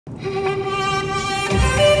Oh,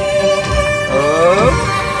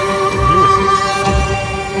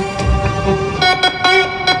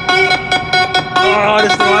 dit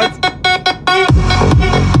is te hard.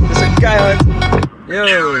 Dit is een keihard.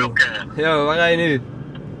 Yo, waar rij je nu?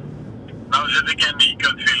 Nou zit ik in die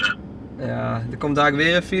kutfile. Ja, er komt daar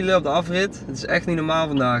weer een file op de afrit. Het is echt niet normaal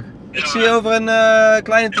vandaag. Ik zie je over een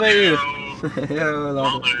kleine 2 uur. Yo,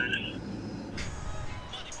 later.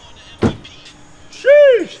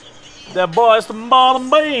 Sheesh! That boy is the bottom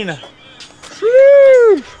bean.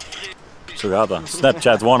 Zo gaat dat.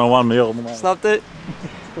 Snapchat 101 met Bjorn. Snap je?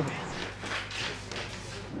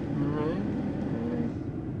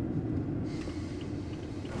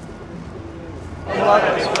 Het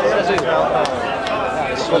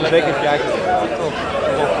is wel een weekend kijken. Top.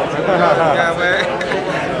 Ja, maar.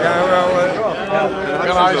 Ja, wel. Ga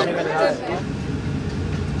naar huis.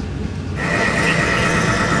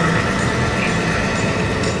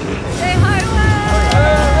 Hey,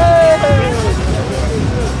 Hardway!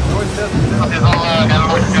 Dat is al heel lekker. Ja, maar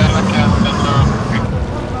moet je ook met een keer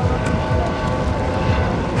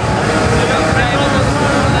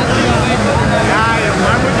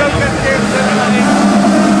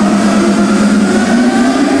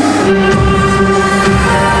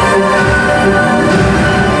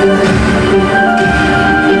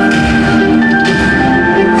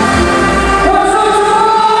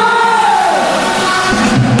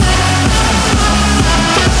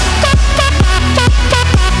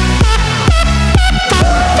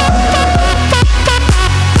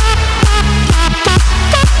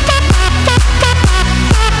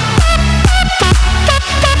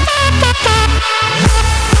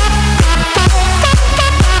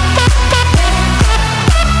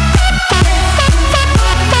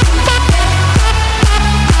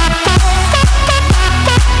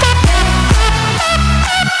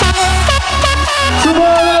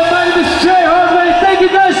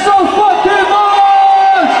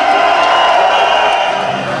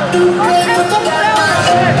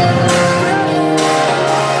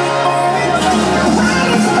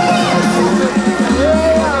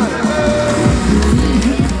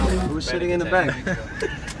Sitting in the back.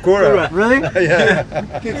 Cora. Really? Yeah.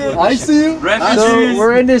 I see you. Refugees. So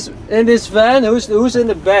we're in this van. Who's in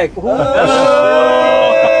the back? Oh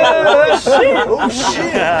shit! Oh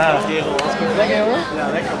shit! Lekker hoor. Ja,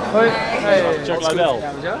 lekker. Hoi. Hey. Chuck wel.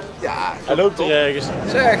 Ja. Hij loopt er ergens.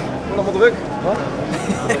 Zeg, wordt allemaal druk. Wat?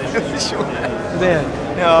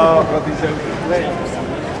 Ja, gaat hij zo. Nee.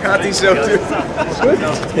 Gaat hij zo doen. Is goed?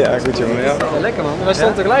 Ja, goed jongen. Ja. Ja, lekker man. Wij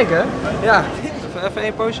stonden tegelijk hè? Ja. Even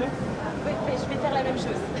één poosje.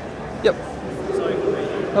 Yep.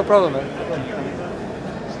 No problem, man.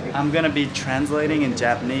 I'm gonna be translating in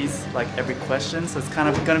Japanese, like every question, so it's kind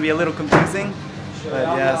of gonna be a little confusing. But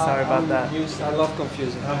yeah, sorry about that. I love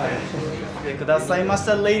confusing. Kudasai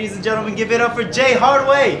ladies and gentlemen, give it up for Jay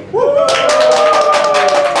Hardway!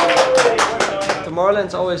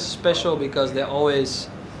 Tomorrowland's always special because they're always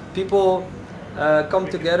people come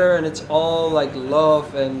together and it's all like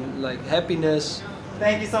love and like happiness.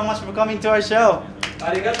 Thank you so much for coming to our show.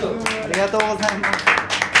 Arigato. Arigatou gozaimasu.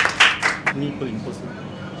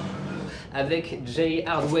 Avec Jay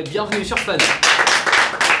Hardway, bienvenue sur Fun.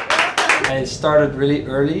 I started really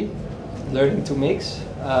early learning to mix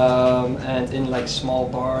and in like small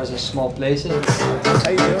bars and small places.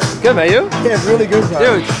 Hey, yo. Good man, you? Yeah, really good, man.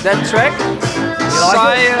 Dude, that track,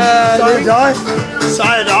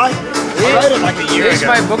 Cyanide. I wrote it like a year He's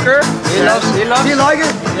ago. my booker. He loves. Do you like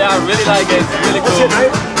it? Yeah, I really like it. It's really What's cool. it,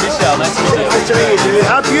 mate? Michel, nice to meet you. I tell you, dude,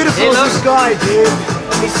 how beautiful is this guy, dude?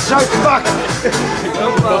 He's so fucking.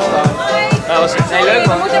 Hey, leuk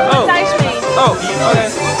man. Oh, oké.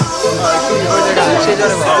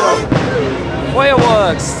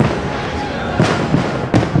 Fireworks.